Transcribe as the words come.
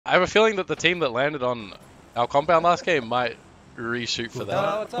I have a feeling that the team that landed on our compound last game might reshoot for that.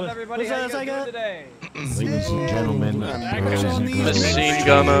 Hello, what's up, everybody? How you guys doing today? Ladies and gentlemen, Machine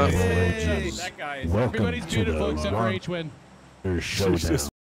gunner. That guy. Everybody's beautiful except for H-Win. Showdown.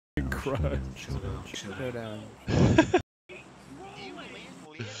 Showdown.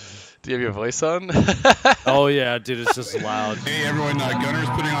 Do you have your voice on? Oh yeah, dude, it's just loud. Hey everyone, Gunner's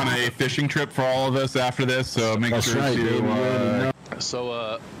putting on a fishing trip for all of us after this, so make sure to...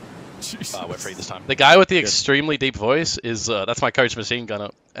 So, we're free this time. The guy with the extremely deep voice is, that's my coach, Machine Gunner,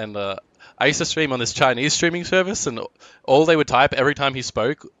 and I used to stream on this Chinese streaming service, and all they would type every time he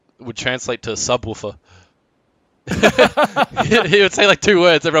spoke would translate to subwoofer. He would say like 2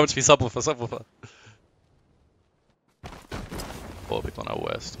 words, everyone would just be subwoofer, subwoofer. 4 people on our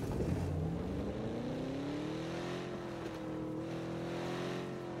west.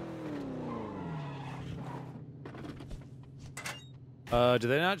 Do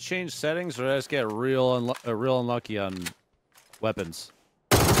they not change settings, or did I just get real unlucky on weapons?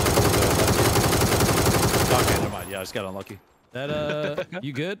 Okay, never mind. Yeah, I just got unlucky. That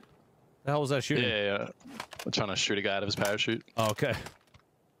you good? The hell was that shooting? Yeah. I'm trying to shoot a guy out of his parachute. Oh, okay.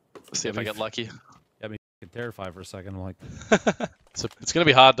 See if I get lucky. Got me terrified for a second. I'm like, So it's going to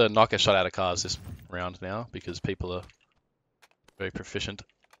be hard to knock a shot out of cars this round now because people are very proficient.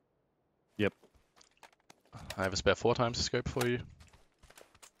 Yep. I have a spare 4 times the scope for you.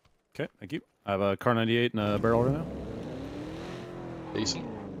 okay, thank you. I have a Car 98 and a barrel right now. Decent.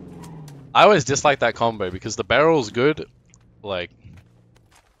 I always dislike that combo because the barrel's good, like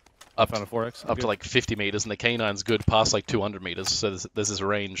up Found a 4X. to like 50 meters, and the K9's good past like 200 meters. So there's this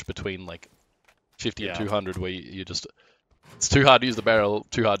range between like 50 and 200 where you just it's too hard to use the barrel,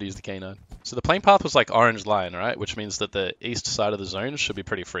 too hard to use the K9. So the plane path was like orange line, right? Which means that the east side of the zone should be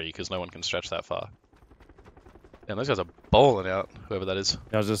pretty free because no one can stretch that far. And those guys are bowling out, whoever that is.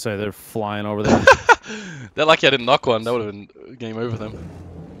 Yeah, I was just say they're flying over there. They're lucky I didn't knock one. That would have been game over them.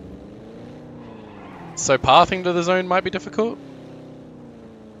 So pathing to the zone might be difficult.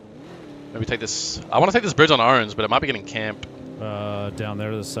 Maybe take this. I want to take this bridge on orange, but it might be getting camped. Down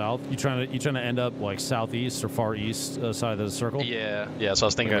there to the south. You trying to end up like southeast or far east side of the circle? Yeah. So I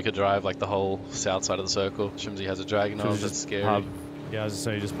was thinking we could drive like the whole south side of the circle. Shimsy has a Dragunov. That's scary. Yeah, I was gonna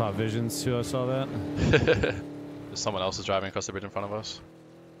say, you just pop visions too. I saw that. Someone else is driving across the bridge in front of us.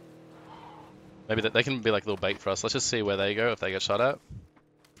 Maybe they can be like a little bait for us. Let's just see where they go if they get shot at.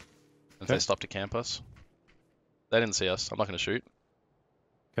 If they stop to camp us. They didn't see us. I'm not going to shoot.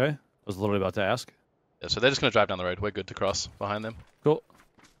 Okay. I was literally about to ask. Yeah, so they're just going to drive down the road. We're good to cross behind them. Cool.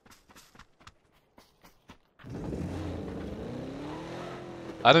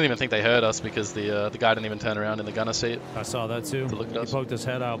 I don't even think they heard us because the guy didn't even turn around in the gunner seat. I saw that too. To look at he us. poked his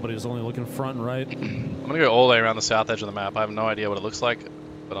head out, but he was only looking front and right. I'm going to go all the way around the south edge of the map. I have no idea what it looks like,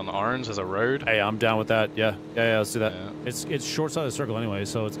 but on the orange there's a road. Hey, I'm down with that. Yeah, let's do that. Yeah. It's short side of the circle anyway,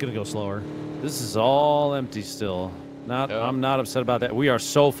 so it's gonna go slower. This is all empty still. I'm not upset about that. We are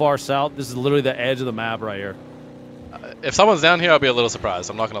so far south. This is literally the edge of the map right here. If someone's down here, I'll be a little surprised.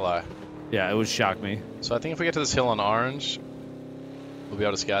 I'm not going to lie. Yeah, it would shock me. So I think if we get to this hill on orange, we'll be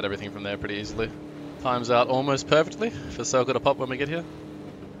able to scout everything from there pretty easily. Time's out almost perfectly for circle to pop when we get here.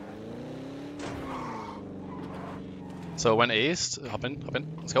 So it went east. Hop in.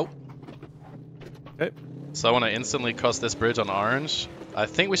 Let's go. Okay. So I want to instantly cross this bridge on orange. I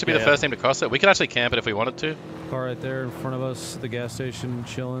think we should be the first team to cross it. We could actually camp it if we wanted to. Car right there in front of us, the gas station,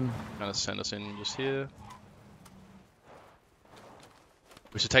 chilling. Kind of send us in just here.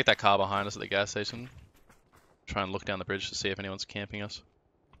 We should take that car behind us at the gas station. Try and look down the bridge to see if anyone's camping us.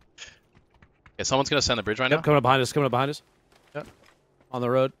 Yeah, someone's going to send the bridge right now. Coming up behind us. Yep. On the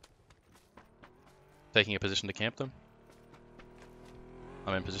road. Taking a position to camp them.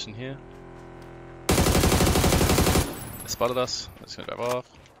 I'm in position here. They spotted us. I'm just going to drive off.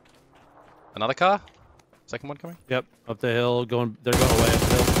 Another car? Second one coming? Yep. Up the hill. They're going away up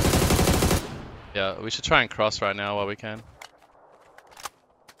the hill. Yeah, we should try and cross right now while we can.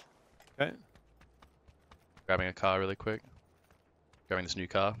 Okay. Grabbing a car really quick. Grabbing this new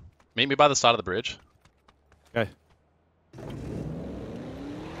car. Meet me by the side of the bridge. Okay.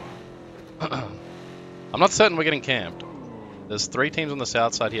 I'm not certain we're getting camped. There's 3 teams on the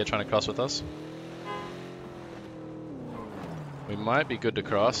south side here trying to cross with us. We might be good to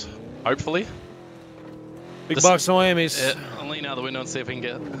cross. Hopefully. Big bucks, no Emmys. I'll lean out the window and see if we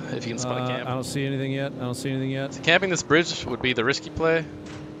can spot a camp. I don't see anything yet. So camping this bridge would be the risky play.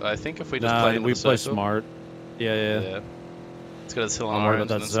 But I think if we just play we play smart. Yeah. Let's go to this hill on I'm worried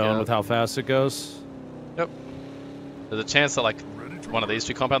orange. about that zone with how fast it goes. Yep. There's a chance that like one of these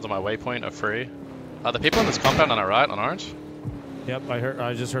 2 compounds on my waypoint are free. Are the people in this compound on our right, on orange? Yep,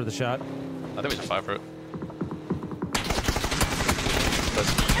 I just heard the shot. I think we should fire for it.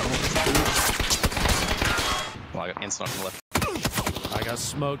 Well, I got instant on the left. I got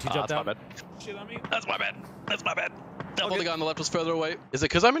smoked. He jumped out. That's my bad. Shit on me. That's my bad. That's my bad. I thought the guy on the left was further away. Is it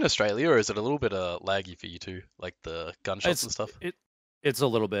because I'm in Australia, or is it a little bit laggy for you too, like the gunshots and stuff? It's a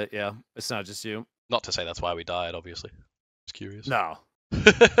little bit, yeah. It's not just you. Not to say that's why we died, obviously. Just curious. No.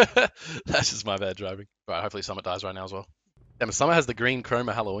 That's just my bad driving. Right, hopefully Summit dies right now as well. Damn, if Summit has the green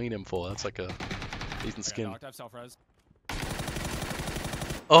chroma Halloween M4, that's like a decent skin.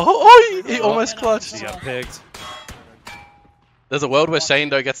 Oh, he almost clutched. He got picked. There's a world where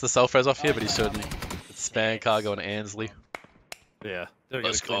Shando gets the self-res off here, but he shouldn't. It's Span, Cargo, and Ansley. Yeah. They're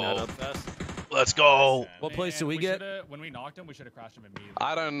Let's gonna clean go. that up fast. Let's go. What place did we get? When we knocked him, we should have crashed him immediately.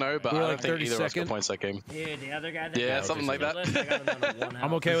 I don't know, but I don't think either of us got points that game. Dude, the other guy Yeah, something like that.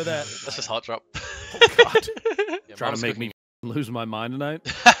 I'm okay with that. That's just hot drop. Oh, God. Yeah, Trying Mom's to make cooking. me lose my mind tonight?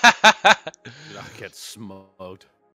 Dude, I get smoked.